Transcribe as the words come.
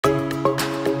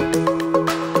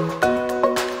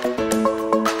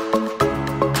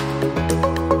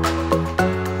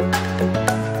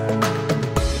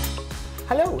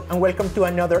Welcome to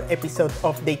another episode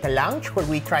of Data Lounge, where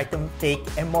we try to take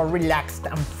a more relaxed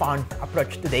and fun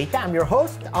approach to data. I'm your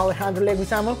host, Alejandro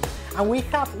Leguizamo, and we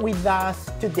have with us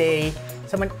today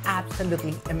someone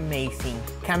absolutely amazing,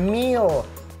 Camille.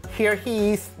 Here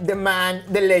he is, the man,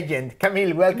 the legend.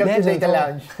 Camille, welcome to Data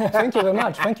Lounge. Thank you very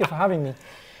much. Thank you for having me.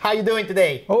 How are you doing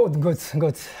today? Oh, good,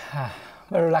 good.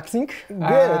 Very relaxing.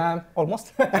 Good.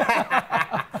 Almost.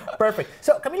 Perfect.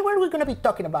 So, Camille, what are we going to be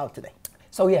talking about today?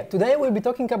 So yeah, today we'll be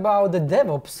talking about the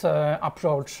DevOps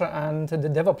approach and the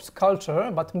DevOps culture,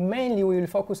 but mainly we will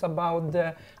focus about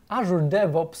the Azure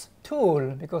DevOps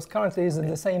tool, because currently it's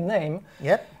the same name.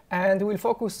 Yep. And we'll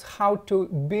focus how to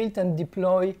build and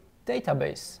deploy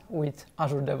database with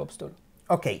Azure DevOps tool.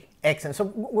 Okay, excellent. So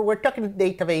we're talking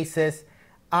databases.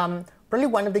 Probably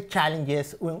one of the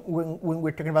challenges when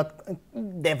we're talking about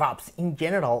DevOps in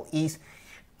general is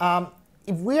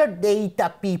if we are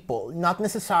data people, not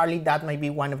necessarily that might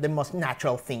be one of the most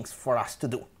natural things for us to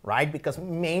do, right? Because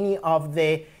many of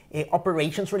the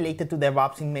operations related to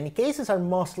DevOps in many cases are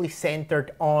mostly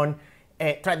centered on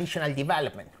traditional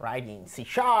development, right? In C#,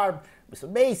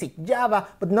 Visual Basic, Java,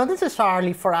 but not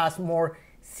necessarily for us more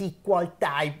SQL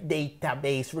type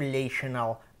database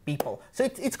relational people. So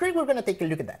it's great we're going to take a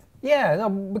look at that. Yeah, no,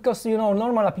 because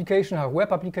normal application or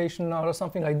web application or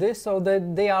something like this, so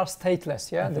they are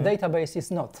stateless. Yeah, the database is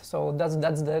not. So that's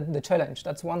the challenge.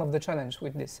 That's one of the challenge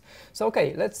with this. So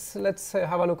okay, let's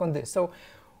have a look on this. So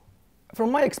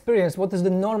from my experience, what is the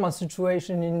normal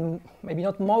situation in maybe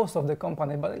not most of the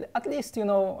company, but at least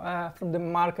from the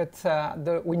market,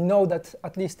 we know that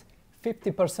at least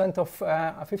 50%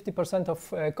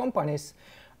 of companies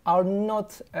are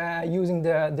not using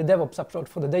the DevOps approach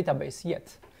for the database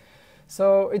yet.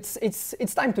 So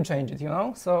it's time to change it,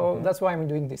 So that's why I'm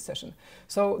doing this session.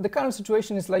 So the current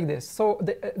situation is like this. So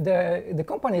the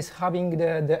company is having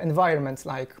the environments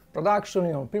like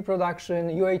production, pre-production,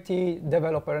 UAT,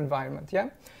 developer environment, yeah.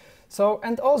 So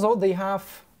and also they have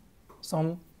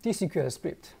some TSQL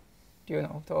script,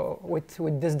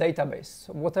 with this database.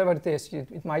 So whatever it is,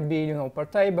 it might be per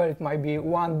table, it might be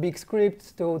one big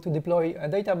script to deploy a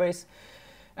database.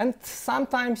 And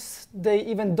sometimes they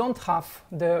even don't have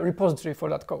the repository for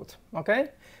that code, okay?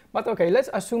 But okay, let's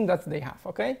assume that they have,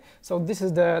 okay? So this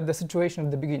is the situation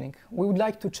at the beginning. We would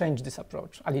like to change this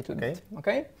approach a little bit,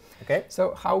 okay? Okay.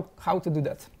 So how to do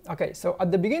that? Okay, so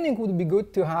at the beginning would be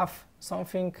good to have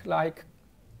something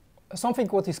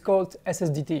what is called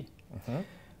SSDT.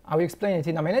 I will explain it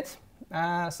in a minute.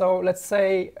 So let's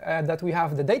say that we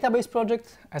have the database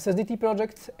project, SSDT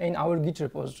project in our Git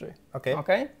repository,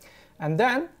 okay? And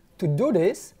then, to do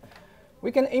this,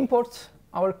 we can import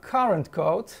our current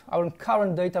code, our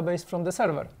current database from the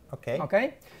server.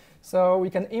 Okay. So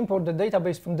we can import the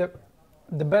database from the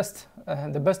best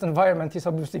environment is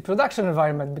obviously production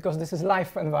environment, because this is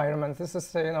live environment. This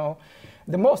is the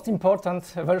most important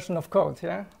version of code.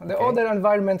 Yeah. The other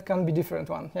environment can be different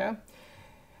one. Yeah.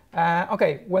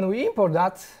 Okay. When we import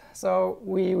that, so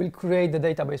we will create the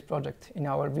database project in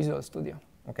our Visual Studio.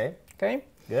 Okay. Okay.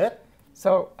 Good.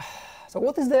 So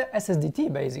what is the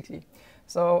SSDT basically?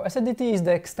 So SSDT is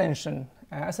the extension.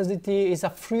 SSDT is a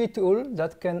free tool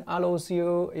that can allows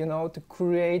you, to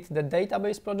create the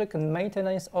database project and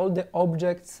maintenance all the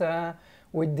objects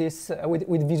with this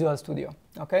with Visual Studio.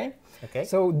 Okay. Okay.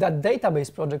 So that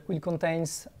database project will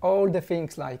contains all the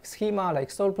things like schema, like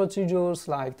store procedures,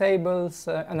 like tables,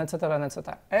 and etc. and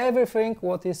etc. Everything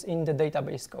what is in the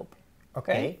database scope.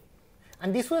 Okay.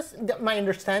 And this was my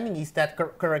understanding is that,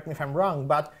 correct me if I'm wrong,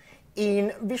 but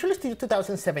in Visual Studio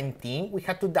 2017, we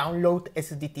had to download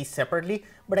SSDT separately,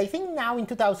 but I think now in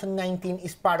 2019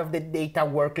 is part of the data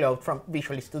workload from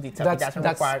Visual Studio itself. It doesn't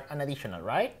require an additional,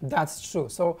 right? That's true.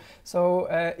 So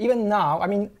even now, I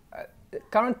mean,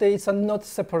 currently it's a not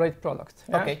separate product.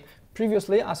 Yeah? Okay.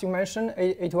 Previously, as you mentioned,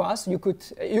 it was you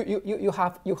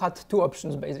had two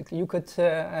options basically. You could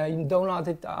download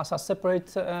it as a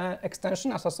separate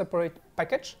extension, as a separate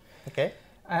package. Okay.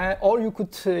 Or you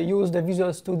could use the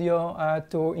Visual Studio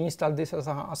to install this as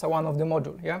a one of the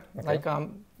module, yeah, like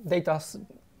data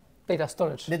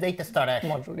storage. The data storage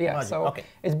module, yeah. So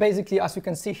it's basically, as you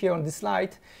can see here on this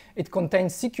slide, it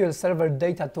contains SQL Server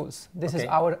data tools. This is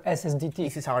our SSDT.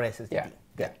 This is our SSDT. Yeah,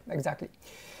 yeah, exactly.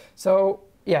 So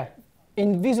yeah,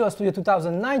 in Visual Studio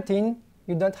 2019,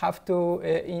 you don't have to.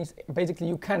 Basically,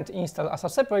 you can't install as a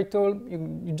separate tool.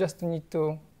 You just need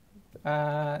to.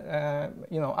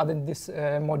 Add this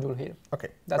module here. Okay,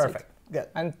 that's perfect. Good.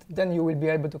 And then you will be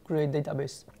able to create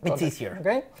database project. It's easier.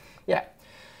 Okay, yeah.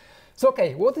 So,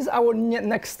 okay, what is our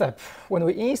next step? When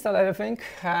we install everything,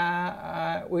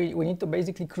 we need to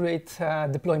basically create a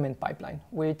deployment pipeline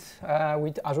with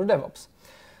Azure DevOps.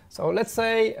 So let's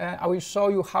say I will show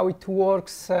you how it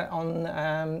works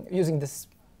on using this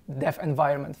dev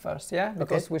environment first, yeah?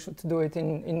 Because we should do it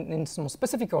in some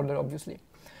specific order, obviously.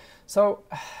 So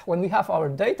when we have our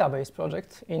database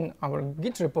project in our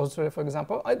Git repository, for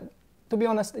example, to be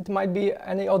honest, it might be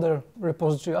any other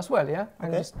repository as well, yeah?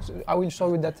 I will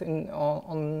show you that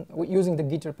using the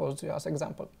Git repository as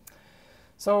example.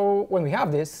 So when we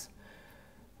have this,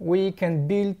 we can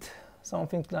build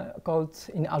something called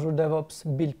in Azure DevOps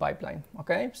build pipeline,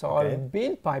 okay? So our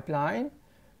build pipeline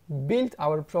build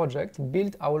our project,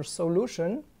 build our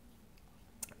solution,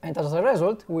 and as a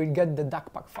result, we'll get the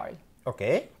DACPAC file.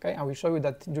 Okay, I will show you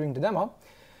that during the demo.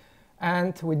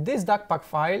 And with this DACPAC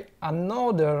file,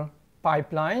 another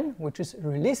pipeline, which is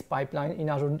release pipeline in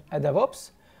Azure DevOps,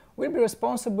 will be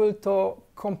responsible to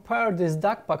compare this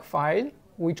DACPAC file,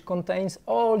 which contains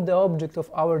all the objects of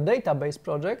our database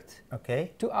project,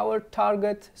 to our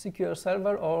target SQL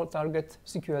server or target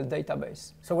SQL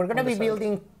database. So we're going to be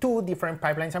building two different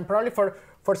pipelines, and probably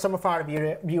for some of our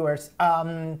viewers,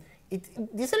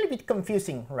 this is a little bit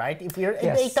confusing, right? If you're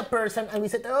a data person and we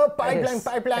said, oh,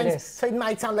 pipelines, so it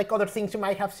might sound like other things you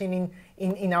might have seen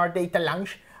in our data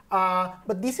launch.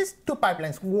 But this is two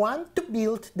pipelines, one to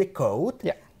build the code,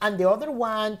 and the other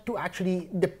one to actually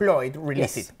deploy it,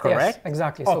 release it, correct? Yes,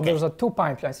 exactly. So there's two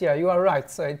pipelines. Yeah, you are right.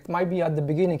 So it might be at the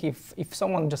beginning, if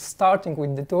someone just starting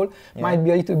with the tool, might be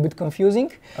a little bit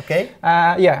confusing.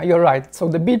 Yeah, you're right. So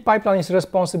the build pipeline is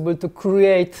responsible to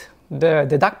create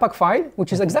the DACPAC file,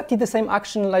 which is exactly the same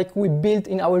action like we built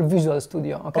in our Visual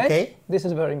Studio, This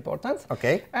is very important.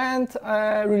 And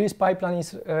release pipeline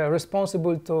is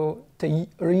responsible to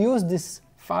reuse this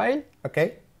file,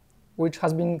 which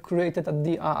has been created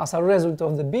as a result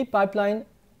of the build pipeline.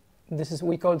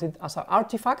 We called it as an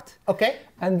artifact.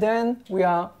 And then we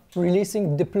are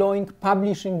releasing, deploying,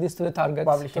 publishing this to the target,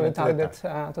 to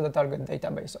the target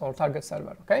database or target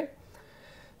server,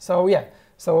 So yeah,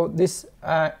 so this,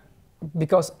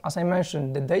 because as I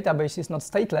mentioned, the database is not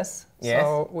stateless,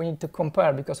 so we need to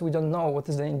compare because we don't know what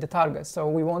is in the target. So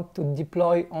we want to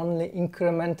deploy only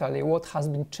incrementally what has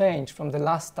been changed from the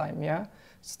last time,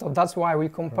 So that's why we're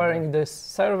comparing this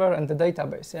server and the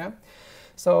database,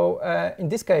 So in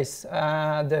this case,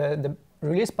 the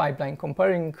release pipeline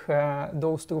comparing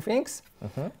those two things,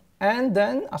 and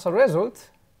then as a result,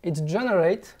 it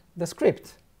generates the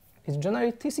script. It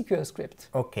generates TSQL script.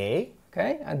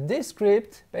 And this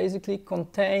script basically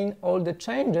contains all the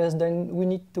changes that we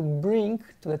need to bring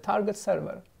to the target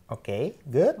server.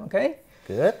 Good.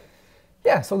 Good.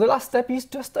 Yeah, so the last step is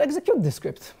just to execute the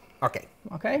script.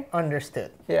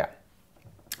 Understood. Yeah.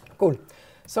 Cool.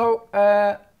 So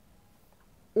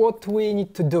what we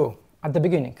need to do at the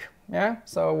beginning,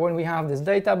 So when we have this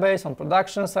database on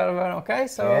production server,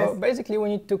 so basically we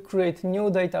need to create new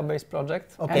database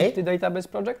project, empty database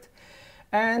project,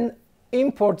 and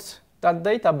import that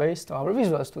database to our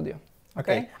Visual Studio.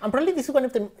 And probably this is one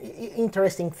of the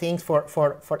interesting things for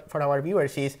our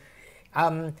viewers is,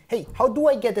 hey, how do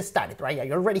I get started, right? I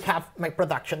already have my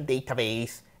production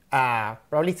database.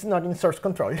 Probably it's not in source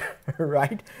control,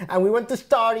 right? And we want to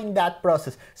start in that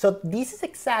process. So this is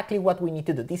exactly what we need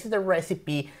to do. This is the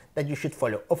recipe that you should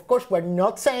follow. Of course, we're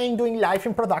not saying doing live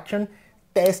in production.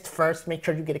 Test first, make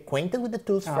sure you get acquainted with the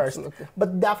tools first.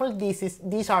 But definitely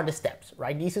these are the steps,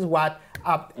 right? This is what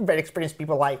very experienced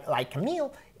people like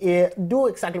Camille do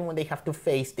exactly when they have to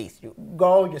face this. You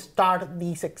start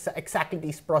exactly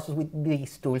this process with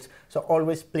these tools. So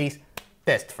always please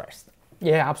test first.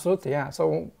 Yeah, absolutely,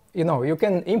 So, you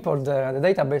can import the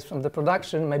database from the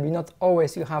production. Maybe not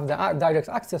always you have the direct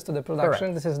access to the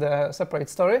production. This is the separate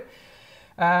story.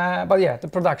 But yeah, the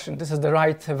production, this is the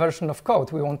right version of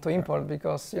code we want to import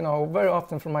because, very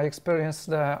often from my experience,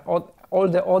 all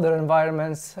the other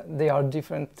environments, they are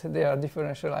different, they are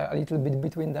differential a little bit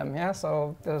between them,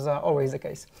 So there's always the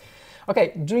case.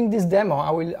 During this demo,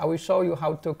 I will show you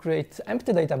how to create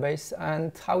empty database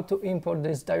and how to import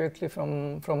this directly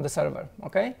from the server,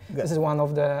 This is one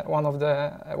of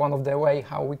the way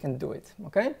how we can do it,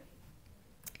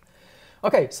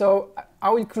 so I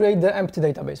will create the empty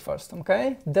database first,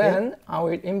 Then I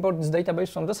will import this database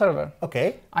from the server.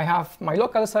 I have my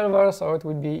local server, so it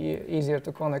will be easier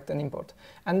to connect and import.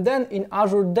 And then in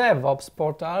Azure DevOps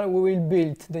portal, we will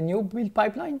build the new build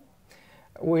pipeline.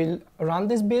 We'll run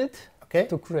this build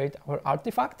to create our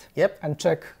artifact and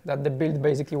check that the build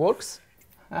basically works.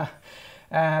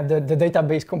 The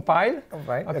database compile.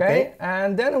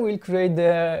 And then we'll create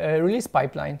the release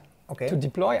pipeline to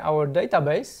deploy our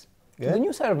database to the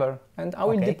new server, and I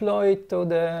will deploy it to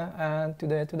the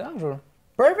Azure.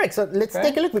 Perfect. So let's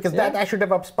take a look, because that Azure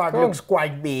DevOps part looks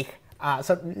quite big.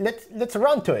 So let's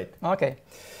run to it. Okay.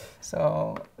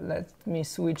 So let me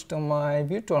switch to my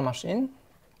virtual machine.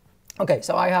 Okay.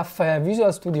 So I have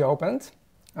Visual Studio opened.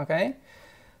 Okay.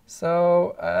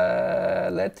 So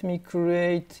let me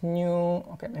create new.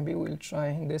 Okay. Maybe we'll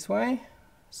try this way.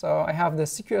 So I have the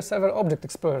SQL Server Object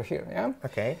Explorer here, yeah?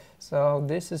 Okay. So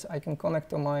this is, I can connect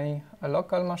to my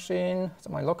local machine, so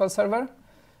my local server.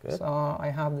 Good. So I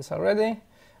have this already.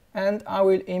 And I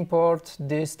will import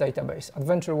this database,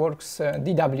 AdventureWorks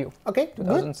DW, okay,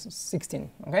 2016,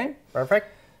 okay? Perfect.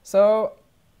 So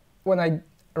when I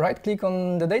right-click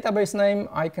on the database name,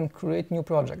 I can create new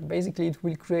project. Basically, it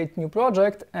will create new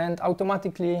project and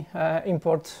automatically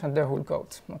import the whole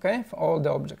code, okay, for all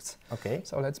the objects. Okay.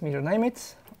 So let me rename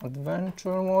it,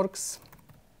 AdventureWorks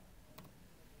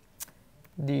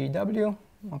DW,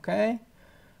 okay.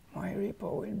 My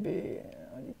repo will be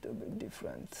a little bit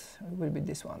different. It will be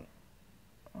this one,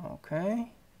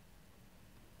 okay.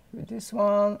 With this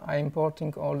one, I'm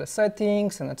importing all the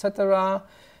settings and etc.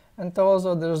 And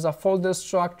also there's a folder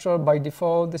structure by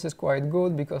default. This is quite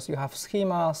good because you have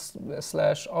schemas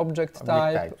 / object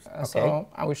type. Okay. So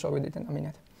I will show you it in a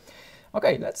minute.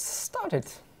 Okay, let's start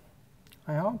it.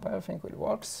 I hope everything will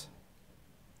work.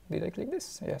 Did I click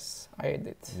this? Yes, I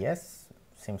did. Yes,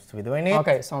 seems to be doing it.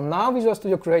 Okay, so now Visual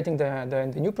Studio creating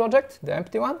the new project, the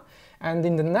empty one. And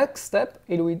in the next step,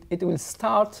 it will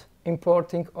start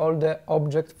importing all the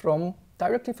objects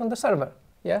directly from the server.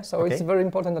 Yeah, so it's very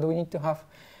important that we need to have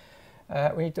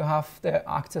the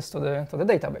access to the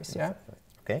database, yeah?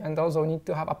 Okay. And also we need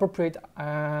to have appropriate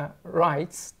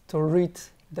rights to read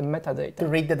the metadata. To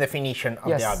read the definition of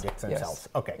the objects themselves.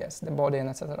 Okay. Yes, the body and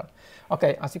etc.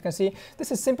 Okay, as you can see, this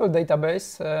is simple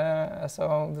database,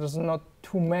 so there's not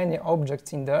too many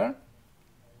objects in there.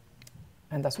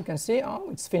 And as you can see,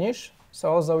 it's finished.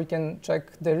 So also we can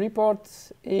check the report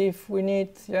if we need,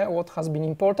 what has been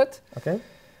imported. Okay.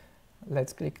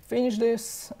 Let's click finish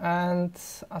this, and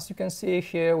as you can see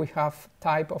here we have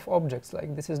type of objects,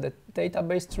 like this is the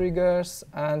database triggers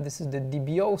and this is the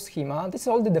DBO schema. This is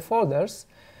all the folders,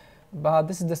 but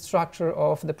this is the structure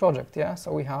of the project, yeah?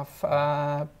 So we have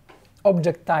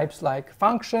object types like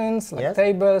functions, like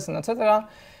tables and etc.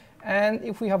 And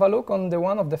if we have a look on the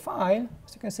one of the file,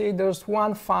 as you can see, there's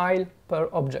one file per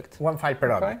object. One file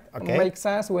per object, okay. It makes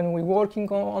sense when we're working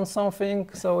on something,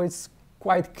 so it's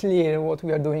quite clear what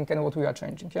we are doing and what we are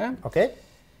changing, yeah? Okay.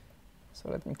 So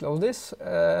let me close this.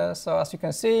 So as you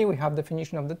can see, we have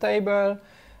definition of the table,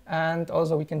 and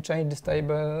also we can change this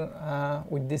table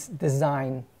with this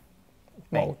design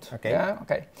mode. Okay. Yeah?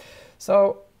 Okay.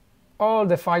 So all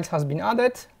the files has been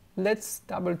added. Let's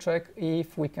double check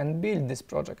if we can build this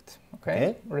project.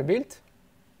 Okay. Rebuild.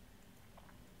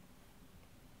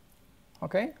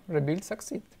 Okay. Rebuild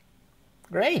succeed.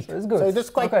 Great. So it's good. So it's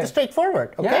quite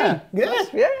straightforward. Okay. Yeah.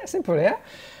 Good. Yeah, simple, yeah.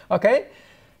 Okay.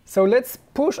 So let's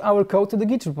push our code to the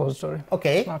Git repository.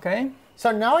 Okay. Okay.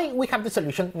 So now we have the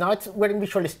solution. Now we're in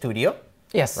Visual Studio.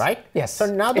 Yes. Right? Yes. So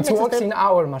now it works in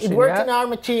our machine. It works in our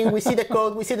machine. We see the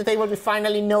code, we see the table, we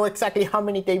finally know exactly how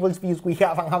many tables views we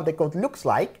have and how the code looks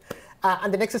like.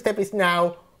 And the next step is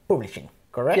now publishing,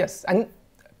 correct? Yes. And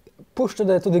push to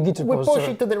the Git repository. We push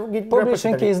it to the Git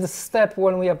publishing repository. is the step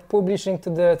when we are publishing to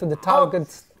the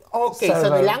target server. So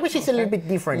the language is a little bit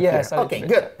different here. Okay,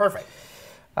 good, perfect.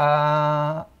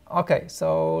 Okay,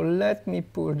 so let me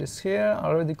push this here. I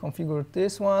already configured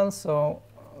this one, so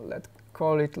let's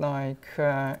call it like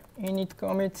init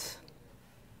commit.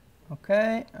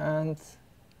 Okay, and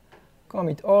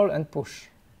commit all and push.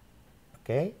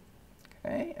 Okay.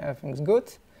 Okay, everything's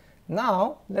good.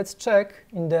 Now let's check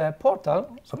in the portal.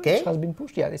 So it has been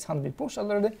pushed. Yeah, this has been pushed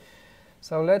already.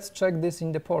 So let's check this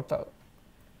in the portal.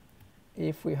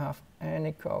 If we have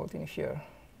any code in here.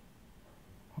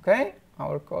 Okay,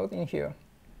 our code in here.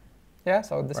 Yeah,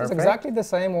 so this is exactly the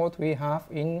same what we have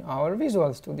in our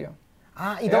Visual Studio.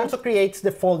 It also creates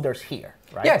the folders here,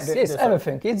 right? Yes,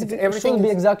 everything. It should be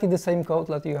exactly the same code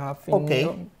that you have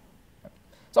in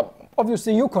So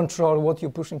obviously you control what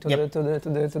you're pushing to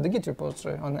the Git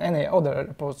repository on any other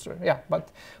repository. Yeah, but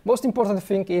most important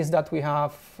thing is that we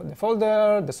have the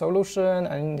folder, the solution,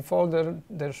 and in the folder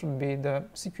there should be the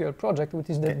SQL project, which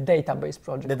is the database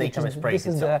project. The database project. This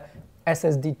is the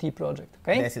SSDT project.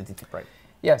 Okay. The SSDT project.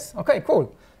 Yes. Okay.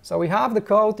 Cool. So we have the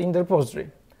code in the repository.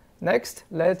 Next,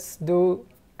 let's do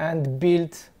and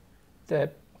build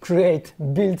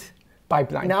build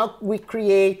pipeline. Now we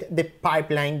create the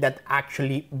pipeline that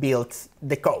actually builds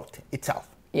the code itself.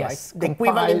 Yes, right?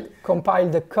 The compile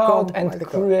the code and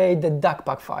create the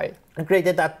DACPAC file. And create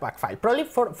the DACPAC file. Probably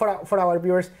for our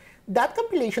viewers, that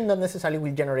compilation not necessarily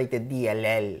will generate a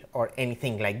DLL or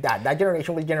anything like that. That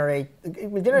generation will generate the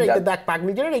DACPAC,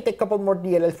 will generate a couple more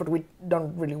DLLs, but we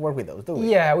don't really work with those, do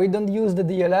we? Yeah, we don't use the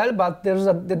DLL, but there's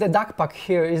the DACPAC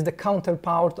here is the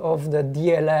counterpart of the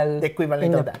DLL. The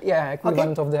equivalent of that. Yeah,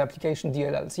 equivalent of the application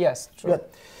DLLs. Yes, true. Good.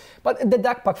 But the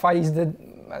DACPAC file is the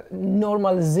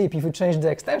normal zip. If you change the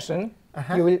extension,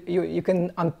 you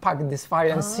can unpack this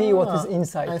file and see what is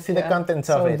inside. And see the contents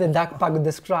of it. So the DACPAC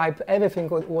describes everything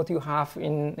what you have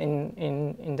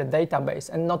in the database,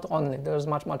 and not only. There's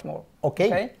much more.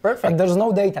 Okay, perfect. And there's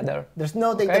no data there. There's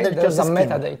no data there. There's just a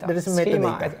metadata. There is a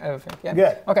schema, metadata. Everything. Yeah.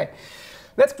 Good. Okay,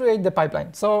 let's create the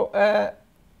pipeline. So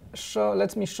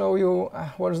let me show you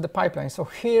where's the pipeline. So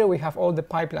here we have all the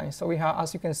pipelines. So we have,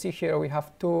 as you can see here, we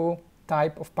have two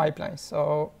types of pipelines.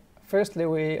 So firstly,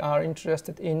 we are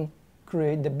interested in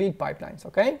create the build pipelines,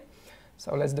 okay?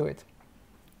 So let's do it.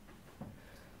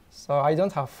 So I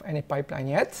don't have any pipeline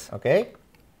yet. Okay.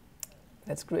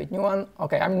 Let's create new one.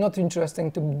 Okay, I'm not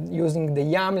interested in using the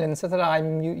YAML, etc.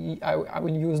 I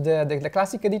will use the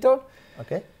classic editor.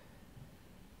 Okay.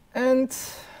 And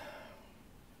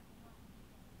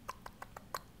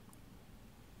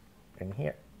in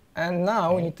here. And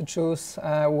now we need to choose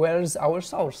where's our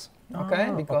source.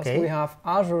 Okay, because we have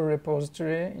Azure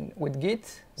repository with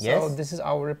Git, so this is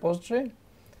our repository.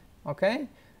 Okay,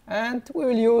 and we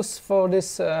will use for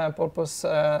this purpose,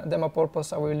 demo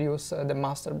purpose, I will use the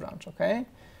master branch. Okay.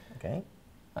 Okay.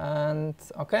 And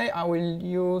I will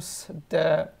use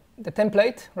the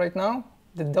template right now,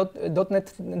 the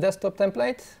 .NET desktop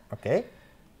template. Okay.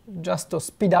 Just to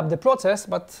speed up the process,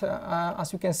 but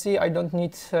as you can see, I don't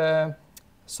need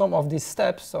some of these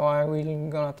steps, so I will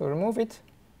gonna to remove it.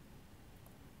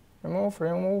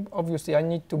 Remove. Obviously, I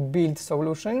need to build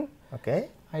solution. Okay.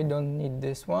 I don't need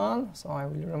this one, so I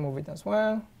will remove it as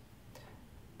well.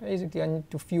 Basically, I need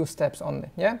to few steps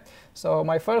only. Yeah. So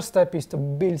my first step is to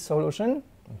build solution.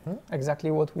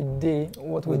 Exactly what we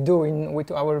do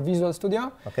with our Visual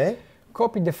Studio. Okay.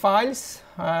 Copy the files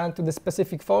to the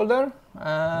specific folder,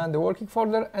 the working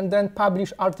folder, and then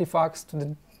publish artifacts to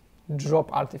the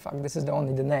drop artifact. This is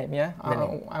only the name. Yeah.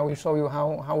 I will show you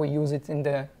how we use it in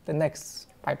the next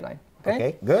pipeline.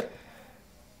 Okay, good.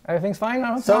 Everything's fine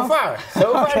now? So far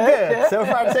good. Yeah. So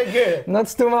far so good. Not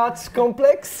too much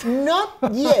complex? Not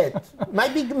yet.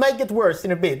 might get worse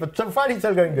in a bit, but so far it's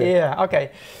all going good. Yeah,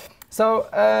 okay. So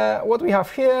what we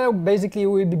have here, basically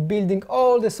we'll be building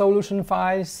all the solution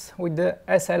files with the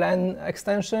SLN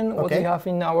extension, what we have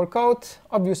in our code.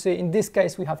 Obviously, in this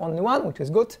case, we have only one, which is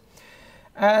good.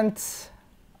 And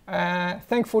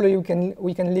thankfully,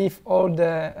 we can leave all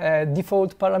the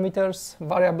default parameters,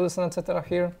 variables, and etc.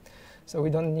 here, so we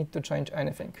don't need to change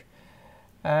anything.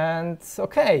 And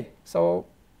okay, so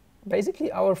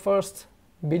basically our first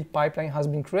build pipeline has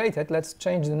been created. Let's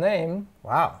change the name.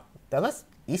 Wow, that was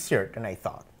easier than I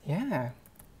thought. Yeah.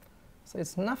 So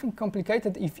it's nothing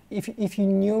complicated if you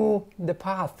knew the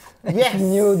path. Yes. If you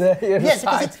knew the yes,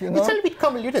 site, it's a little bit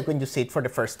convoluted when you see it for the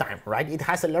first time, right? It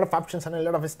has a lot of options and a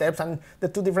lot of steps and the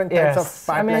two different types of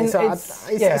pipelines. I mean,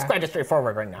 it's quite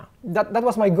straightforward right now. That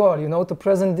was my goal, to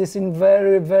present this in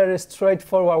very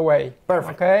straightforward way.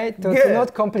 Perfect. Okay, to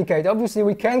not complicate. Obviously,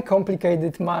 we can complicate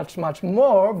it much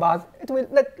more, but it will.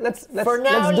 Let's for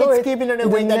now. Let's keep it in a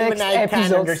way that even I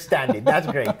can understand it. That's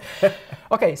great.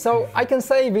 Okay, so I can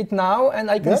save it now,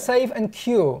 and I can save and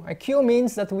queue. A queue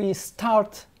means that we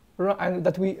start and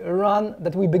that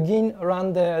we begin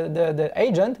run the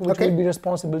agent, which will be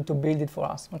responsible to build it for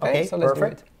us. Okay, so let's do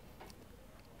it.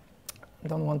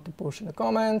 Don't want to push the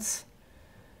comments,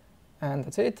 and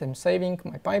that's it. I'm saving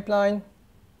my pipeline.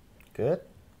 Good.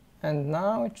 And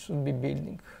now it should be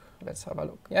building. Let's have a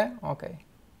look. Yeah. Okay.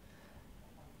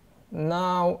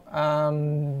 Now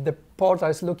the portal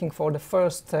is looking for the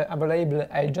first available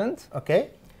agent.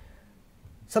 Okay.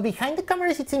 So behind the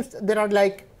cameras, it seems there are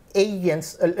like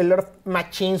agents, a lot of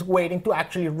machines waiting to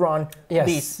actually run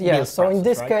this. Yes. So in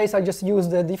this case, I just use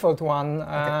the default one,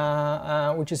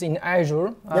 which is in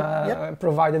Azure,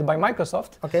 provided by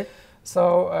Microsoft. Okay.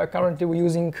 So currently we're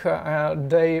using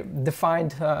the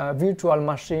defined virtual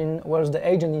machine where the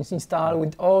agent is installed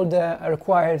with all the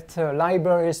required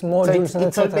libraries, modules, so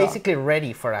it's all basically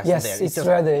ready for us. Yes, it's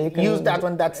ready. You can use that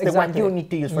one. That's the one you need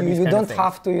to use for this kind of thing. You don't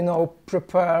have to,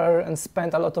 prepare and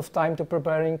spend a lot of time to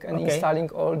preparing and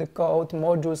installing all the code,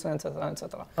 modules, etc.,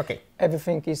 etc. Okay.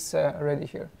 Everything is ready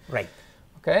here. Right.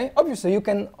 Okay. Obviously, you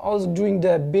can also during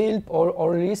the build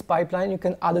or release pipeline, you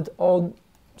can add it all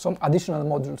some additional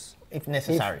modules. If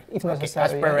necessary. If necessary.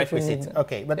 Okay, as prerequisites. Need,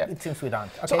 okay, but yeah. it seems we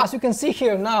don't. Okay. So as you can see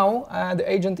here now, the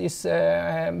agent is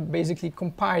basically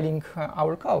compiling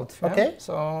our code. Yeah? Okay.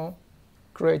 So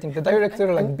creating the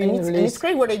directory, like being released. And it's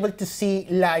great we're able to see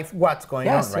live what's going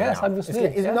on right now. Yes, obviously.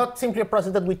 It's not simply a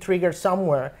process that we trigger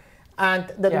somewhere and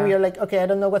that we are like, okay, I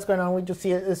don't know what's going on, we just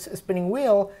see a spinning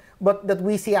wheel, but that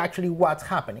we see actually what's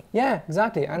happening. Yeah,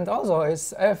 exactly. And also,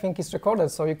 everything is recorded,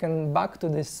 so you can back to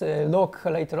this log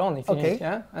later on if you need,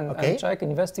 yeah? And check,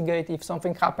 investigate if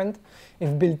something happened, if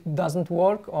build doesn't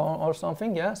work or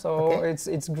something, yeah? So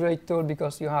it's great tool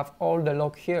because you have all the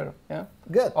log here, yeah?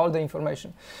 Good. All the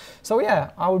information. So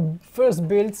yeah, our first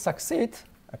build succeed.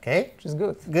 Okay. Which is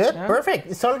good. Good, yeah? Perfect.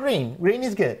 It's all green. Green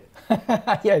is good.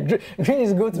 Yeah, green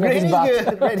is good, red is bad.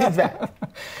 Good, red is bad.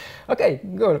 Okay,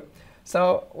 good.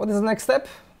 So what is the next step?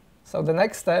 So the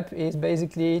next step is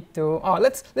basically to,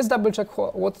 let's double check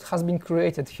what has been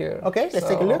created here. Okay, let's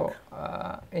take a look.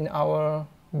 In our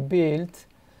build,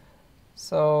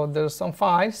 so there's some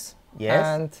files. Yes.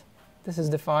 And this is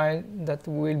the file that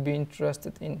we'll be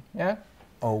interested in, yeah?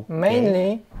 Okay.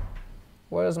 Mainly,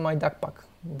 where's my backpack?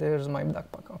 There's my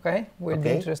backpack, okay? We'll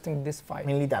be interested in this file.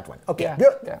 Mainly that one. Okay, yeah,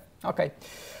 good. Yeah, okay.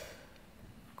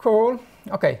 Cool.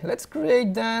 Okay, let's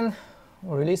create then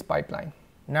release pipeline.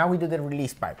 Now we do the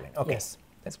release pipeline. Okay. Yes,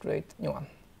 let's create new one.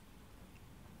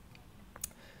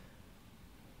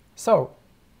 So,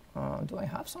 do I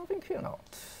have something here? No.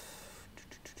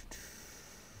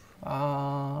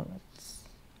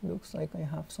 Looks like I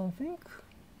have something.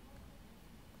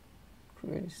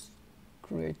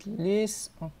 Create release.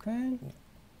 Okay.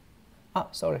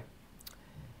 Sorry.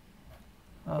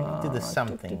 Do the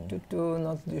something.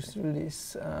 Not this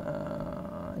release.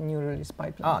 New release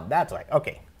pipeline. Oh, that's right.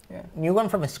 Okay. Yeah. New one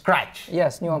from scratch.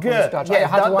 Yes, new one Good. from scratch.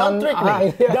 Yes, I had don't trick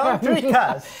me. Yeah. Don't trick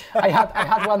us. I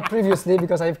had one previously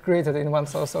because I've created in one.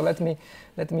 So let me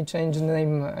change the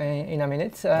name in a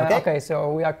minute. Okay.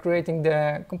 So we are creating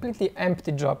the completely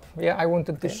empty job. Yeah. I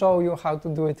wanted to show you how to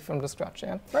do it from the scratch.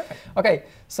 Yeah. Perfect. Okay.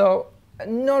 So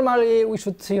normally we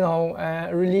should,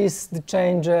 release the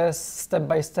changes step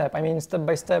by step. I mean, step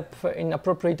by step in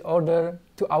appropriate order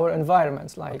to our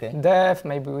environments, like dev.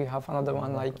 Maybe we have another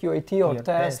one like UAT or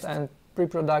test and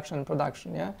pre-production,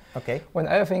 production. Yeah. Okay. When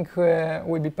everything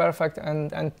will be perfect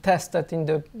and tested in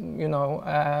the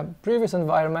previous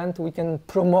environment, we can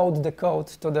promote the code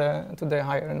to the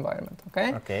higher environment.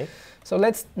 Okay. Okay. So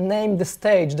let's name the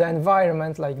stage, the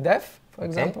environment, like dev, for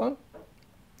example.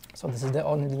 So this is the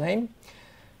only name.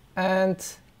 And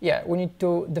yeah, we need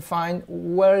to define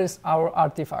where is our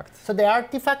artifact. So the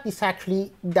artifact is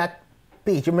actually that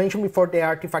page. You mentioned before the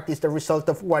artifact is the result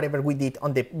of whatever we did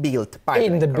on the build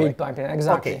pipeline. In the build pipeline,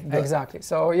 exactly. Okay, exactly.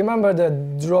 So you remember the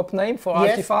drop name for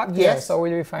artifact? Yes. Yeah, so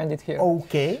we will find it here.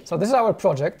 Okay. So this is our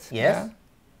project. Yes. Yeah?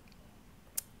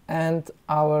 And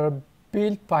our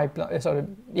build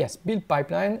pipeline, build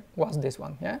pipeline was this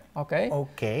one, yeah? Okay.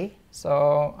 Okay.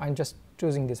 So I'm just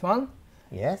choosing this one.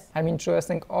 Yes. I'm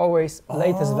interested always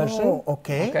latest version.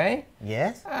 Okay. Okay.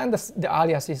 Yes. And the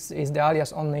alias is the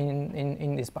alias only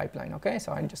in this pipeline. Okay.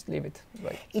 So I just leave it.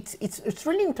 Right. It's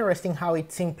really interesting how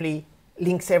it simply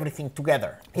links everything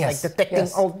together. It's like detecting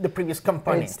all the previous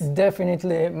components. It's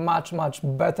definitely much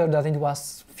better than it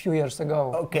was a few years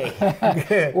ago. Okay.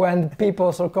 Good. When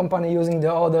people or company using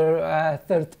the other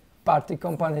third-party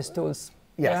companies tools.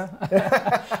 Yes.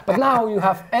 Yeah? But now you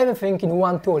have everything in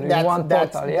one tool, in one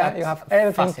portal. Yeah, you have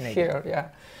everything here. Yeah.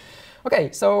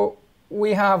 Okay, so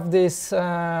we have this.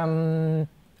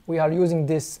 We are using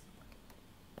this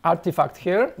artifact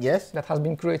here. Yes. That has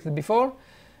been created before,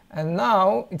 and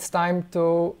now it's time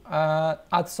to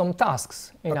add some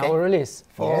tasks in our release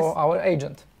for our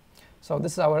agent. So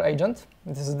this is our agent.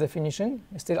 This is the definition.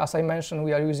 Still, as I mentioned,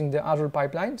 we are using the Azure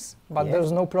pipelines, but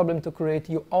there's no problem to create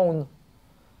your own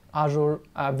Azure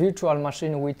virtual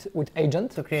machine with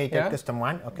agent. To create a custom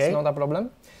one, okay. It's not a problem.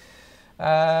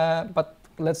 But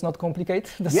let's not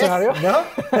complicate the scenario. No.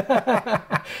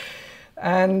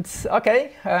 And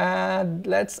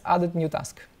let's add a new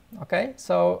task. Okay,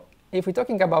 so if we're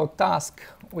talking about task,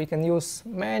 we can use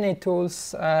many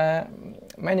tools,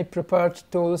 many prepared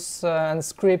tools and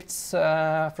scripts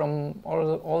from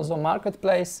also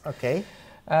marketplace. Okay.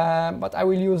 But I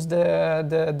will use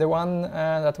the one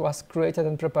that was created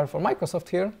and prepared for Microsoft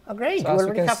here. Oh, great. So as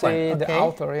you can see the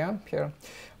author here.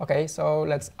 Okay, so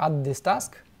let's add this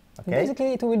task. Okay.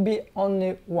 Basically, it will be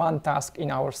only one task in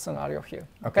our scenario here.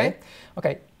 Okay.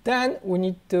 Okay. Then we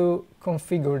need to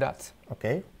configure that.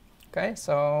 Okay. Okay.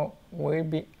 So we'll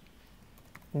be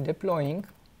deploy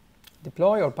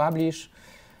or publish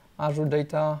Azure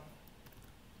Data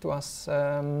it was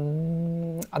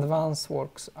Advanced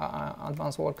Works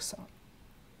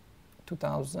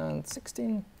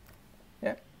 2016,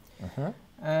 yeah.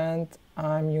 And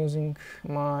I'm using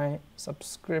my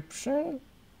subscription,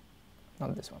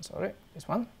 not this one, sorry, this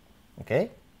one. Okay.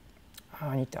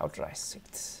 I need to authorize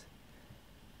it.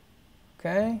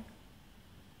 Okay.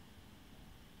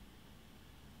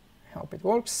 Hope it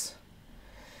works.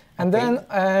 And okay.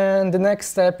 then the next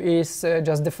step is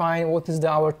just define what is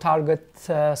our target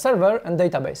server and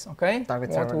database, okay? Target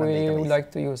what server we and database. would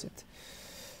like to use it.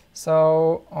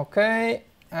 So, okay,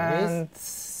 and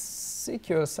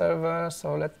SQL server,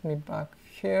 so let me back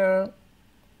here.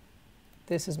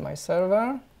 This is my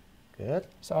server. Good.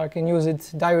 So I can use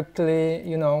it directly,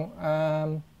 you know,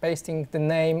 pasting the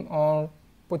name or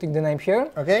putting the name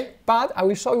here. Okay. But I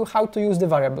will show you how to use the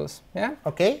variables. Yeah.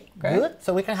 Okay. Good.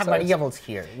 So we can have variables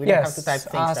here. We don't have to type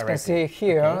things as directly. As you can see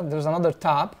here, there's another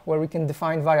tab where we can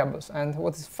define variables. And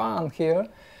what is fun here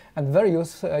and very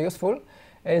useful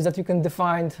is that you can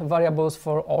define variables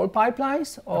for all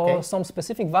pipelines, or some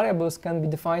specific variables can be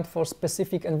defined for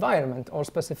specific environment or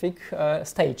specific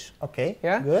stage. Okay.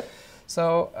 Yeah. Good.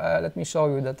 So let me show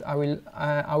you that I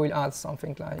will add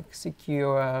something like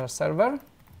SQL server,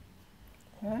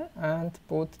 yeah, and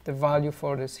put the value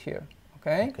for this here.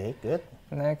 Okay. Okay. Good.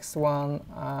 Next one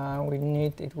we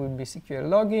need, it will be SQL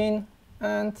login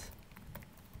and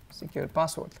SQL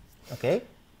password. Okay.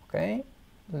 Okay.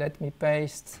 Let me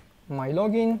paste my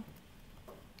login,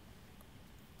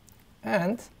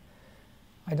 and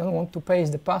I don't want to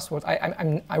paste the password.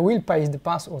 I will paste the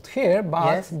password here,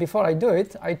 but before I do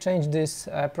it, I change this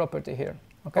property here.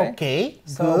 Okay. Okay.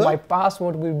 So good. my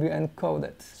password will be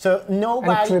encoded. So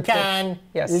nobody encrypted. can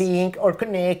link or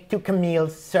connect to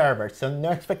Camille's server. So no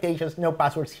expectations, no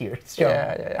passwords here. Sure.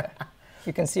 Yeah.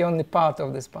 You can see only part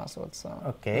of this password. So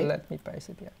let me paste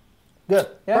it here. Good.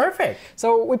 Yeah? Perfect.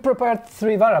 So we prepared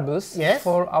 3 variables Yes.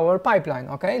 for our pipeline.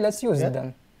 Okay. Let's use it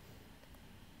then.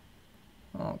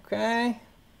 Okay.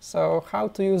 So how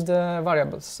to use the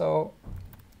variables? So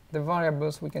the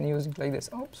variables we can use it like this.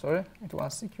 Oh, sorry, it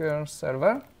was SQL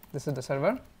server. This is the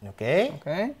server. Okay.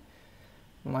 Okay.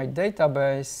 My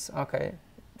database. Okay.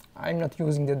 I'm not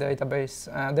using the database.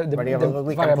 The variable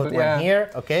we variable, can put one here.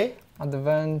 Okay.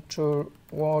 Adventure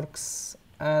works,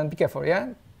 and be careful.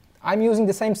 Yeah. I'm using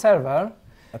the same server.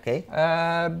 Okay.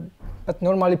 But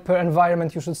normally per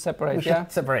environment you should separate. We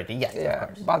should separate it. Yes. Yeah. Of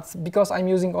course. But because I'm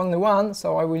using only one,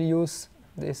 so I will use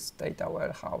this data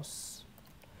warehouse.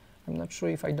 I'm not sure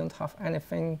if I don't have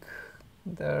anything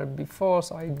there before,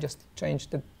 so I just changed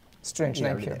the strange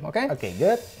name here. Okay. Okay.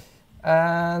 Good.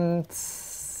 And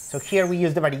so here we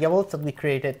use the variables that we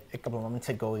created a couple of moments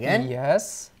ago again.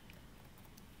 Yes.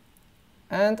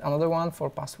 And another one for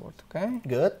password. Okay.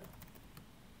 Good.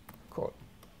 Cool.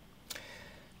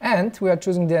 And we are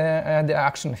choosing the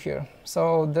action here.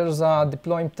 So there's a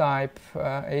deploy type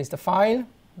is the file,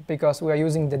 because we are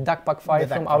using the DACPAC file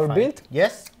from our build.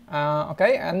 Yes.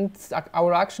 Okay, and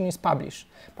our action is publish.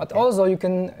 But also you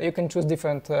can choose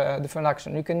different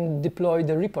action. You can deploy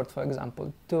the report, for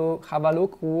example, to have a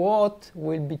look what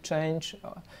will be changed,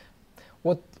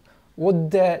 what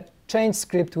the change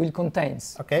script will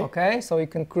contains. Okay. Okay, so you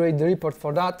can create the report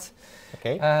for that.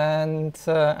 Okay. And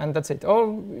that's it.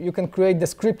 Or you can create the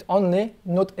script only,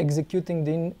 not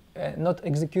executing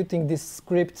this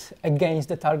script against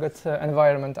the target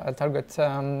environment, target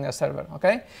server.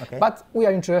 Okay. Okay. But we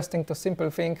are interested to simple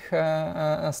thing,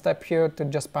 a step here to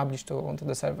just publish onto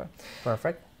the server.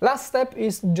 Perfect. Last step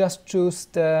is just choose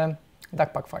the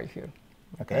DACPAC file here.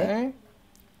 Okay.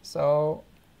 So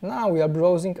now we are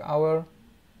browsing our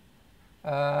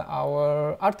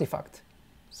artifact.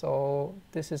 So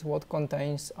this is what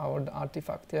contains our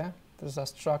artifact. Yeah, there's a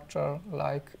structure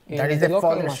like in that is the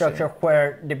folder structure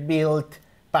where the build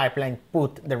pipeline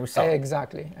put the result.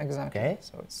 Exactly. Okay.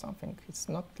 So it's something. It's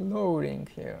not loading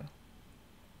here.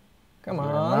 Come Give on.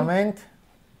 it a moment.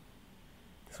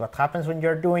 This is what happens when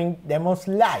you're doing demos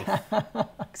live.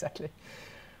 Exactly.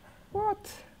 What?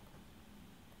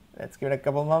 Let's give it a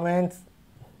couple moments.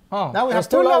 Oh, now we have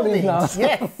 2 loadings.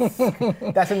 Yes.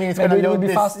 Doesn't mean it's going to load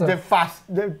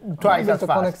twice as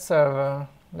fast. Connect server.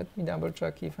 Let me double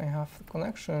check if I have the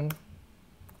connection.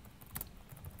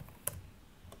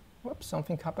 Whoops,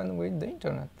 something happened with the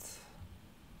internet.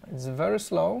 It's very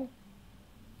slow.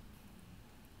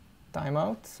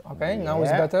 Timeout. Okay, now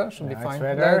it's better. Should be fine.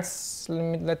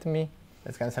 Let me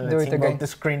cancel. do Let's it again. the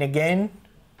screen again.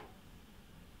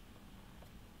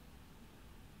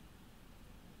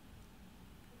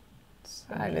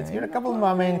 Alright, let's give it a couple of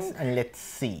moments and let's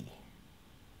see.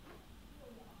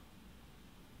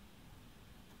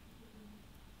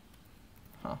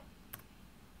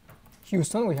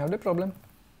 Houston, we have the problem.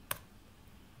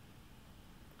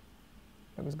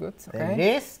 That was good. Okay. There it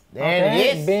is. There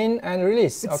it is. Bin and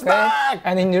release. It's okay. back.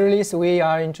 And in the release, we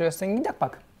are interested in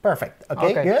Duckpack. Perfect.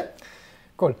 Okay, good.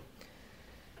 Cool.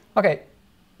 Okay.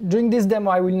 During this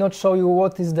demo, I will not show you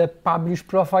what is the publish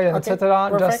profile, and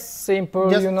etc. Just simple,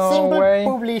 just simple way.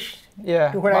 Publish.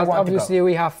 Yeah, to where I but want obviously to go.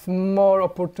 we have more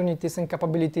opportunities and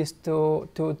capabilities to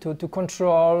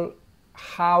control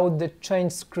how the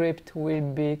change script will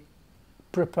be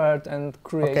prepared and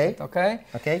created. Okay.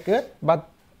 Okay, good. But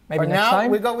maybe For next now, time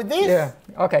we go with this. Yeah.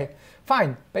 Okay.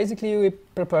 Fine. Basically, we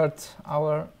prepared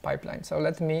our pipeline. So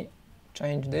let me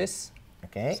change this.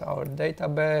 Okay. So our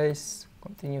database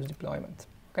continuous deployment.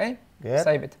 Okay. Good.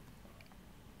 Save it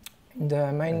in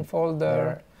the main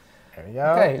folder. There we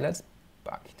go. Okay. Let's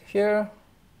back it here.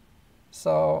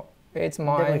 So it's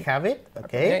my. There we have it.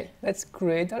 Okay. Let's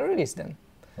create a release then.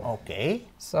 Okay.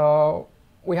 So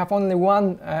we have only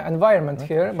one environment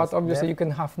here, but obviously you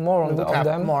can have more of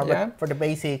them. More, but for the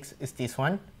basics, it's this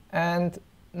one. And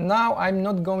now I'm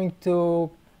not going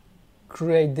to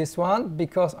create this one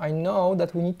because I know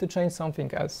that we need to change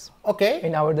something else. Okay.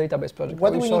 In our database project.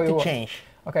 What do we need to change?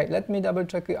 Okay, let me double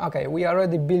check. Okay, we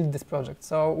already built this project,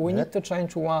 so we need to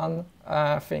change one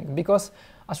thing because,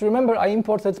 as you remember, I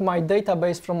imported my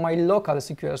database from my local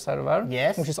SQL server,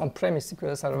 yes, which is on-premise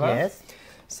SQL server. Yes.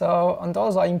 So, and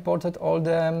also I imported all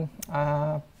the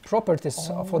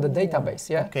properties for the database.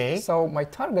 Yeah. Okay. So my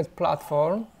target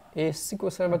platform is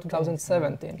SQL Server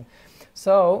 2017.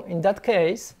 So in that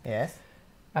case, yes,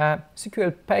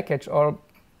 SQL package or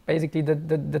basically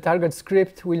the target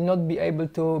script will not be able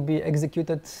to be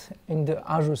executed in the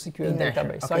Azure SQL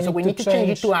database. Okay, so we need to change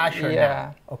it to Azure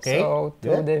now. Okay. So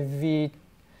to the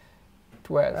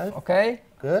V12. Okay.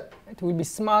 Good. It will be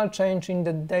small change in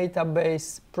the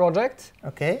database project.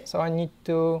 Okay. So I need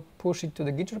to push it to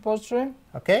the Git repository.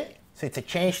 Okay. So it's a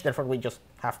change, therefore we just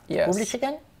have to publish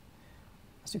again.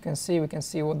 As you can see, we can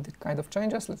see what the kind of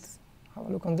changes. Let's have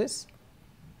a look on this.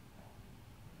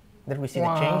 There we see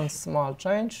the change. One small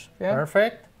change. Yeah.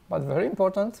 Perfect. But very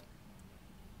important.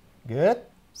 Good.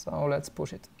 So let's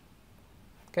push it.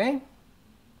 Okay.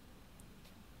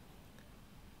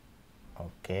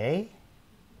 Okay.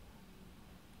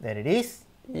 There it is.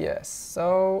 Yes.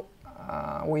 So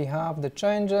we have the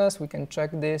changes. We can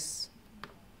check this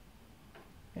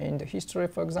in the history,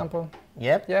 for example.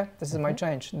 Yep. Yeah, this is my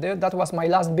change. That was my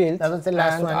last build. That was the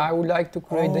last one. And I would like to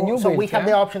create the new build. So we have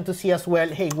the option to see as well,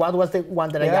 hey, what was the one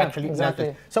that I actually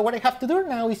exactly. So what I have to do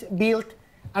now is build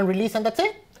and release, and that's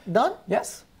it? Done?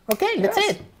 Yes. Okay, that's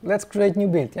it. Let's create new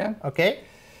build, yeah? Okay.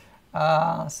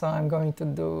 So I'm going to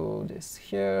do this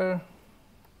here.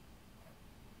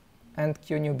 And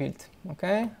queue new build,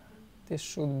 okay? This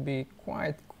should be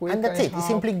quite quick. And that's it. It's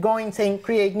simply going, saying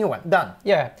create new one. Done.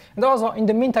 Yeah. And also, in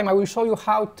the meantime, I will show you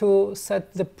how to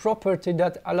set the property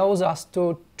that allows us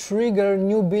to trigger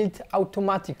new build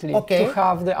automatically to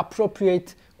have the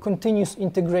appropriate continuous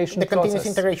integration process. The continuous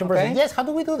integration process. Yes, how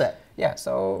do we do that? Yeah,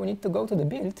 so we need to go to the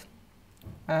build.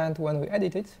 And when we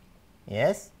edit it,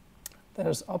 yes,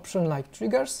 there's option like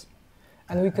triggers.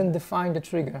 And we can define the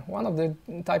trigger. One of the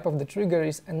type of the trigger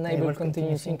is enable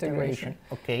continuous integration.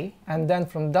 Okay. And then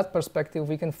from that perspective,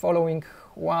 we can following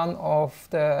one of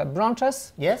the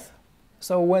branches. Yes.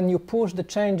 So when you push the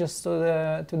changes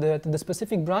to the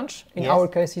specific branch, in our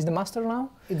case, is the master now.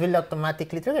 It will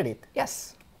automatically trigger it.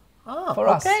 Yes. Oh, for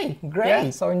us. Okay, great. Yeah,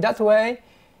 so in that way,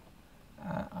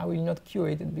 I will not queue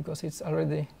it because it's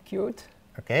already queued.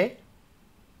 Okay.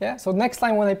 Yeah. So next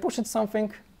time when I push it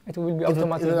something, it will be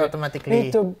automatically. You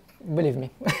need to believe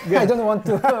me. I don't want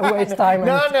to waste time.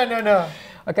 No.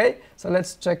 Okay, so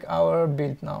let's check our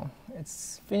build now.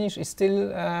 It's finished. It's still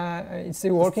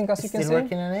working, as you can see. Still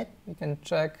working on it. You can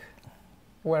check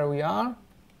where we are.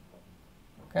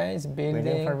 Okay, it's building.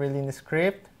 Waiting for building the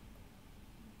script.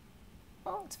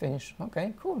 Oh, it's finished.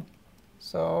 Okay, cool.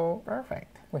 So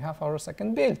perfect. We have our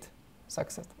second build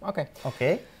success. Okay.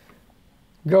 Okay.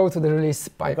 Go to the release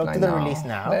pipeline. Go to the release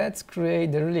now. Let's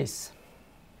create the release.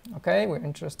 Okay, we're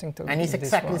interesting to. And it's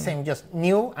exactly the same, just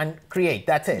new and create.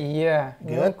 That's it. Yeah.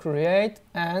 Good. New, create,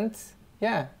 and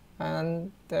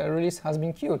and the release has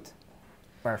been queued.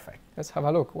 Perfect. Let's have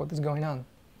a look. What is going on?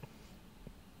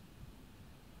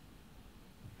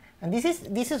 And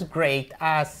this is great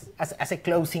as a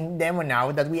closing demo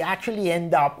now that we actually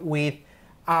end up with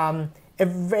a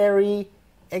very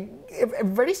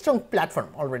strong platform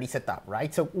already set up,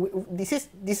 right? So this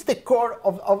is the core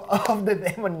of the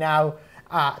demo now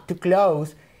to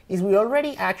close, is we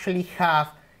already actually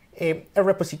have a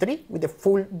repository with a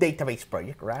full database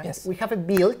project, right? Yes. We have a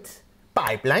build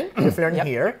pipeline, we've learned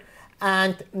here,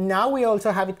 And now we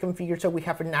also have it configured so we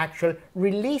have an actual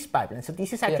release pipeline. So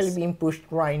this is actually being pushed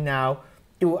right now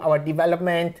to our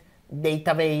development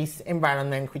database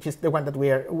environment, which is the one that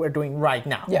we're doing right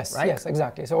now. Yes, right? yes,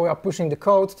 exactly. So we are pushing the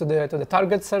code to the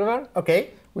target server,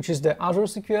 which is the Azure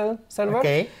SQL server.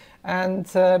 Okay. And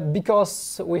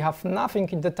because we have nothing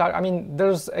in the target, I mean,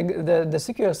 there's the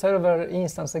SQL server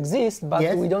instance exists,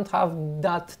 but we don't have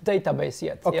that database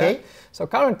yet. Okay. Yeah? So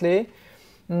currently,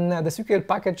 the SQL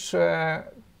package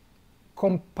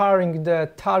comparing the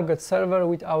target server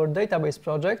with our database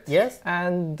project. Yes.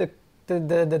 And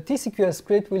the TSQL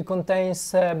script will contain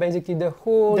basically the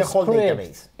whole script,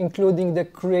 database, including the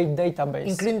create database.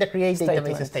 Including the create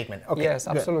database statement. Okay. Yes,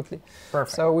 absolutely.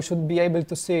 Perfect. So we should be able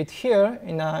to see it here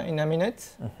in a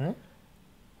minute.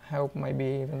 I hope maybe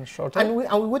even shorter. And we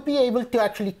would be able to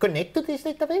actually connect to this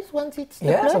database once it's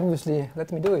deployed? Yes, obviously.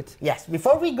 Let me do it. Yes.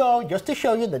 Before we go, just to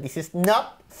show you that this is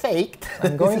not faked,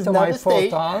 I'm going to my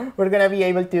portal. We're going to be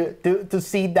able to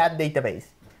see that database.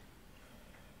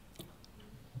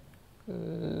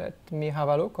 Let me have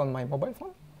a look on my mobile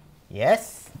phone.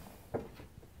 Yes.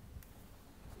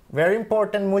 Very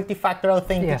important multi-factor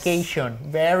authentication.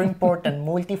 Yes. Very important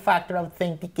multi-factor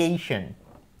authentication.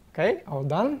 Okay, all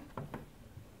done.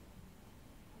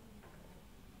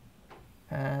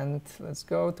 And let's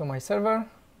go to my server.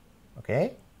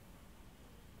 Okay.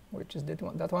 Which is that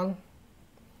one.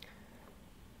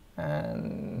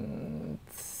 And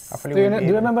do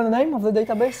you remember the name of the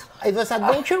database? It was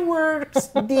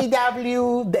AdventureWorks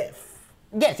DW Dev.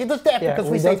 Yes, it was Dev because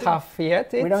we don't have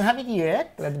yet. We don't have it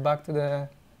yet. Let's back to the.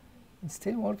 It's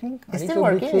still working. It's still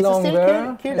working. It's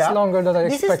longer. It's longer than I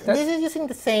expected. This is using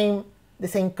the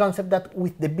same concept that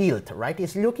with the build, right?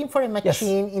 It's looking for a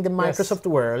machine in the Microsoft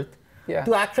world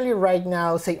to actually right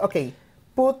now say, okay,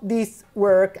 put this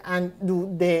work and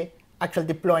do the actual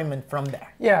deployment from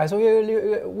there. Yeah, so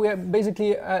we are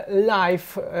basically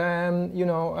live,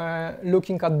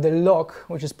 looking at the log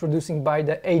which is producing by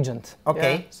the agent.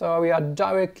 Okay. Yeah? So we are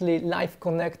directly live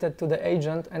connected to the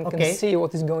agent and can see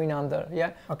what is going on there.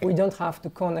 Yeah. Okay. We don't have to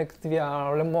connect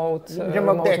via remote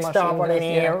desktop or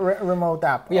any remote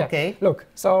app. Yeah. Okay. Look,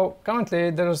 so currently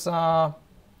there's a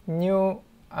new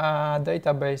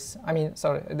database.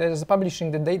 There's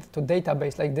publishing the data to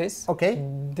database like this. Okay.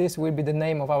 This will be the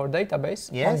name of our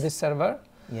database on this server.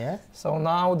 Yes. So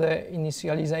now the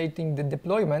initializing the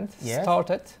deployment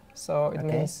started. So it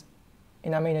means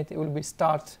in a minute it will be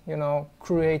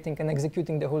creating and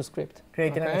executing the whole script.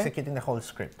 Creating and executing the whole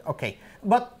script. Okay.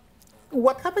 But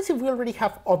what happens if we already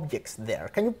have objects there?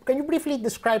 Can you briefly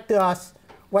describe to us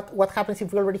what happens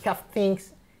if we already have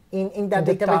things in that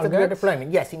database that we're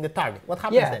deploying? Yes, in the target. What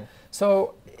happens then?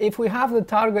 So if we have the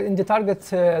target in the target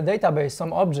database,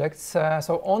 some objects,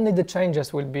 so only the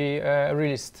changes will be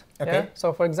released. Okay. Yeah?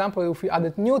 So for example, if we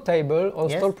added new table or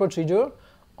store procedure,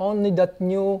 only that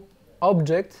new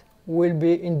object will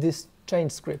be in this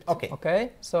change script. Okay.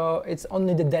 Okay. So it's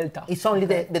only the delta. It's only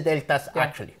the deltas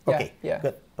actually. Okay. Yeah.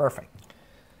 Good. Perfect.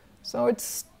 So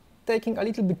it's taking a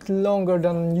little bit longer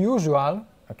than usual.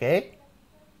 Okay.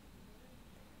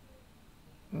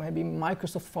 Maybe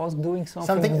Microsoft was doing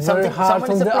something very hard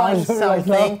someone is deploying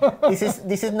something. Right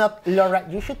this is not Laura.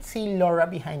 You should see Laura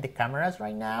behind the cameras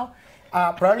right now.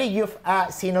 Probably you've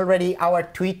seen already our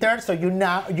Twitter, so you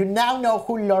now know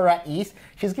who Laura is.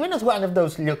 She's giving us one of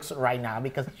those looks right now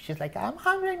because she's like, I'm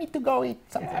hungry, I need to go eat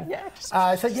something.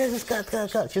 So just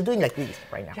go. She's doing like this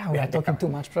right now. Yeah, we are talking too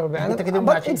much probably.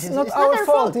 But it's not our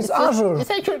fault. It's Azure. It's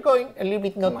actually going a little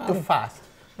bit not too fast.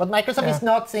 But Microsoft is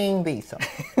not seeing this, so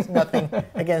it's nothing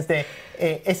against the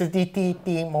SSDT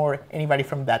team or anybody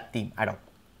from that team at all.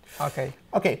 Okay.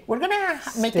 Okay, we're gonna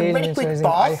make a very quick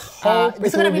pause.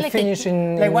 This is gonna be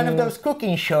like one of those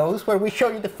cooking shows where we show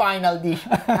you the final dish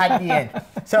at the end.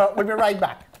 So we'll be right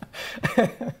back.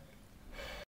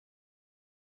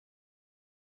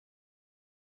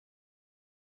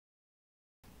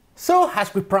 So,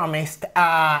 as we promised,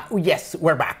 yes,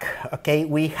 we're back, okay?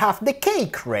 We have the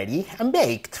cake ready and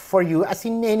baked for you as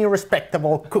in any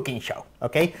respectable cooking show,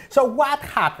 okay? So what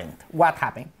happened?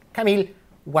 Camille,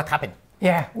 what happened?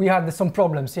 Yeah, we had some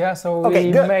problems, so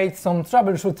we made some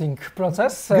troubleshooting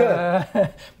process,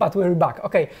 but we're back.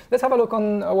 Okay, let's have a look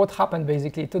on what happened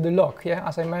basically to the log,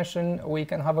 As I mentioned, we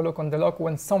can have a look on the log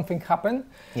when something happened.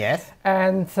 Yes.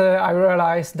 And I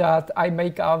realized that I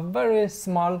make a very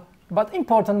small but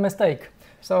important mistake.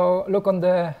 So look on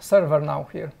the server now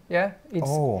here, It's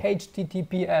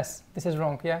HTTPS. This is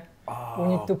wrong, we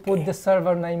need to put the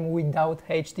server name without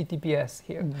HTTPS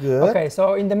here. Good. Okay,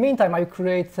 so in the meantime, I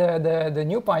create the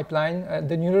new pipeline,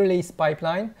 the new release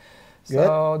pipeline.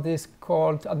 So this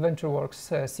called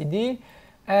AdventureWorks CD.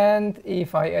 And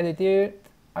if I edit it,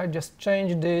 I just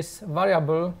change this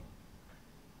variable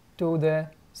to the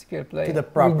SQL player. To the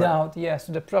proper. Without, yes,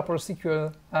 to the proper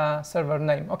SQL server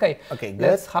name. Okay, okay, good.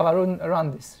 Let's have a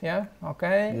run this, yeah?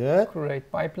 Okay, good.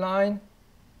 Create pipeline.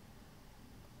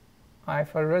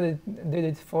 I've already did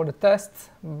it for the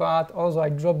test, but also I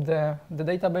dropped the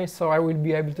database, so I will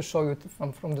be able to show you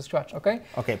from the scratch, okay?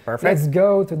 Okay, perfect. Let's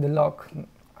go to the log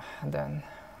then.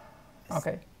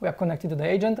 Okay, we are connected to the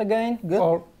agent again, good.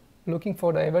 Or looking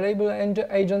for the available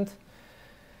agent.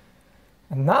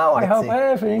 And now I hope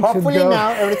everything Hopefully should go.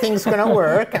 now everything's going to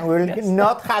work and we'll yes.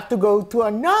 not have to go to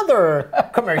another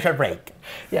commercial break.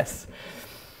 Yes.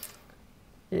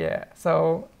 Yeah,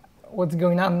 so what's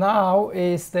going on now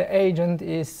is the agent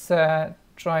is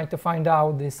trying to find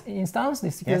out this instance,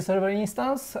 this SQL server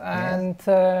instance, and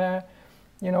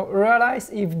you know, realize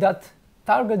if that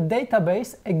target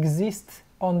database exists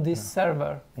on this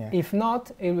server. If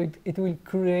not, it will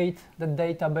create the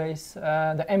database,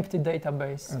 the empty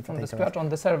database from the scratch on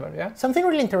the server. Yeah. Something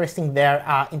really interesting there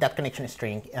in that connection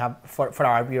string for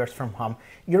our viewers from home.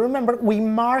 You remember we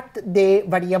marked the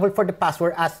variable for the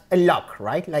password as a lock,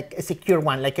 right? Like a secure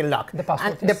one, like a lock. The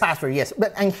password. And the password, yes.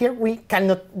 And here we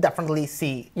cannot definitely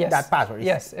see that password.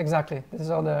 Yes, exactly. This is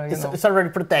all the. It's already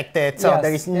protected, so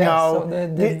there is no.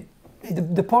 So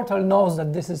the portal knows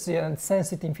that this is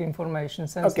sensitive information,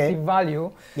 sensitive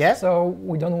value. Yes. So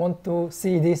we don't want to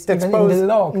see this even in the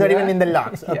log. Not even in the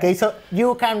logs. Okay. So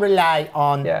you can rely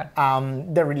on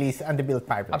the release and the build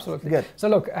pipeline. Absolutely. Good. So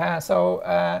look.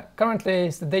 Currently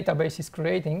the database is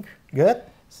creating. Good.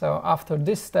 So after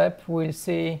this step, we'll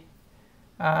see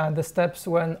the steps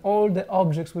when all the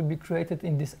objects will be created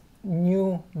in this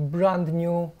brand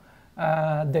new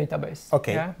database.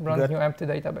 Okay. Yeah. Brand new empty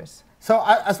database. So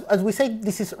as we say,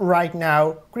 this is right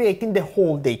now creating the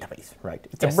whole database, right?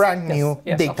 It's a brand new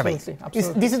database.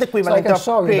 Absolutely. This is the equivalent of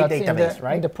create database, right?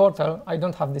 right? In the portal, I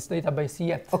don't have this database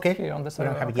yet here on the server.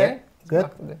 We don't have it yet. Good.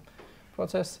 Back to the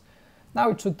process.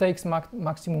 Now it should take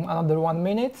maximum another 1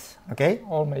 minute. Okay.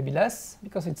 Or maybe less,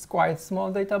 because it's quite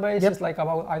small database. It's like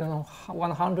about, I don't know,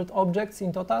 100 objects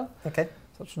in total. Okay.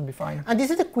 So it should be fine. And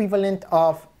this is equivalent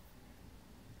of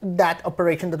that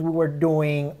operation that we were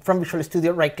doing from Visual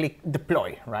Studio, right-click,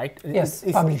 deploy, right? Yes,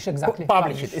 publish, exactly.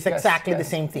 Publish it. It's exactly the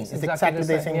same thing. It's exactly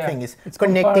the same thing. It's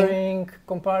connecting,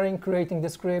 comparing, creating the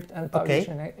script, and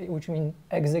publishing, which means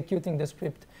executing the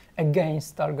script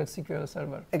against target SQL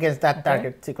server. Against that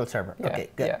target SQL server. Okay,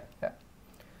 good. Yeah.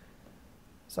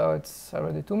 So it's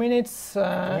already 2 minutes,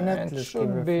 and it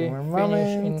should be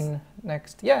finished in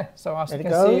next. Yeah. So as you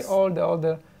can see, all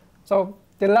the. So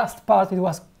the last part, it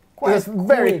was. It was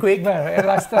very quick. It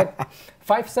lasts like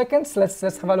 5 seconds. Let's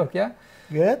have a look. Yeah.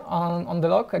 Good. On the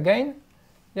log again.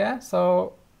 Yeah.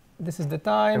 So this is the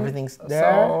time. Everything's there.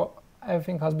 So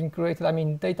everything has been created. I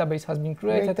mean, database has been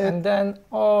created, and then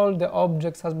all the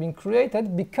objects has been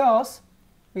created because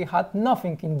we had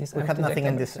nothing in this. We had nothing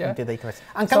in this empty database.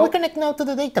 And can we connect now to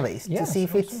the database to see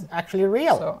if it's actually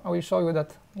real? So I will show you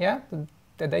that. Yeah.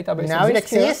 The database. Now it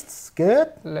exists.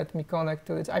 Good. Let me connect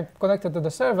to it. I'm connected to the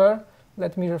server.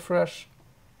 Let me refresh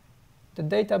the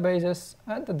databases,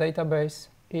 and the database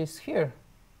is here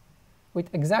with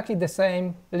exactly the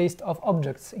same list of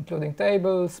objects, including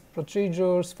tables,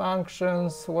 procedures,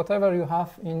 functions, whatever you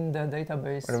have in the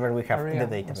database. Whatever we have in the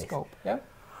database. Scope. Yeah.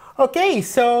 Okay,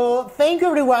 so thank you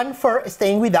everyone for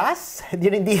staying with us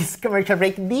during this commercial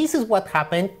break. This is what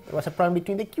happened. There was a problem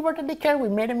between the keyboard and the chair. We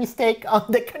made a mistake on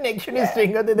the connection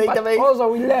string of the database. But also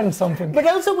we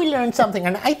learned something.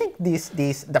 And I think this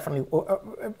definitely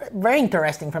very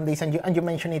interesting from this, and you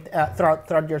mentioned it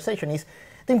throughout your session, is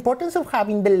the importance of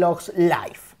having the logs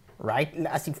live. Right,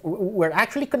 as if we're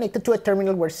actually connected to a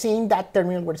terminal, we're seeing that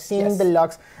terminal, we're seeing the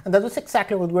logs, and that was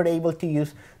exactly what we're able to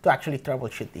use to actually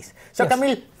troubleshoot this. So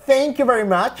Camille, thank you very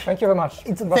much. Thank you very much.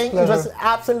 It was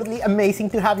absolutely amazing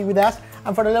to have you with us.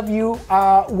 And for all of you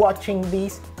watching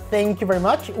this, thank you very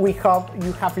much. We hope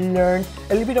you have learned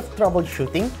a little bit of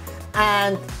troubleshooting.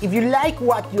 And if you like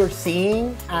what you're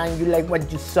seeing and you like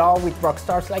what you saw with rock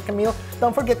stars like Camille,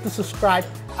 don't forget to subscribe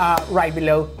right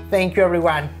below. Thank you,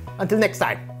 everyone. Until next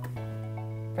time.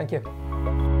 Thank you.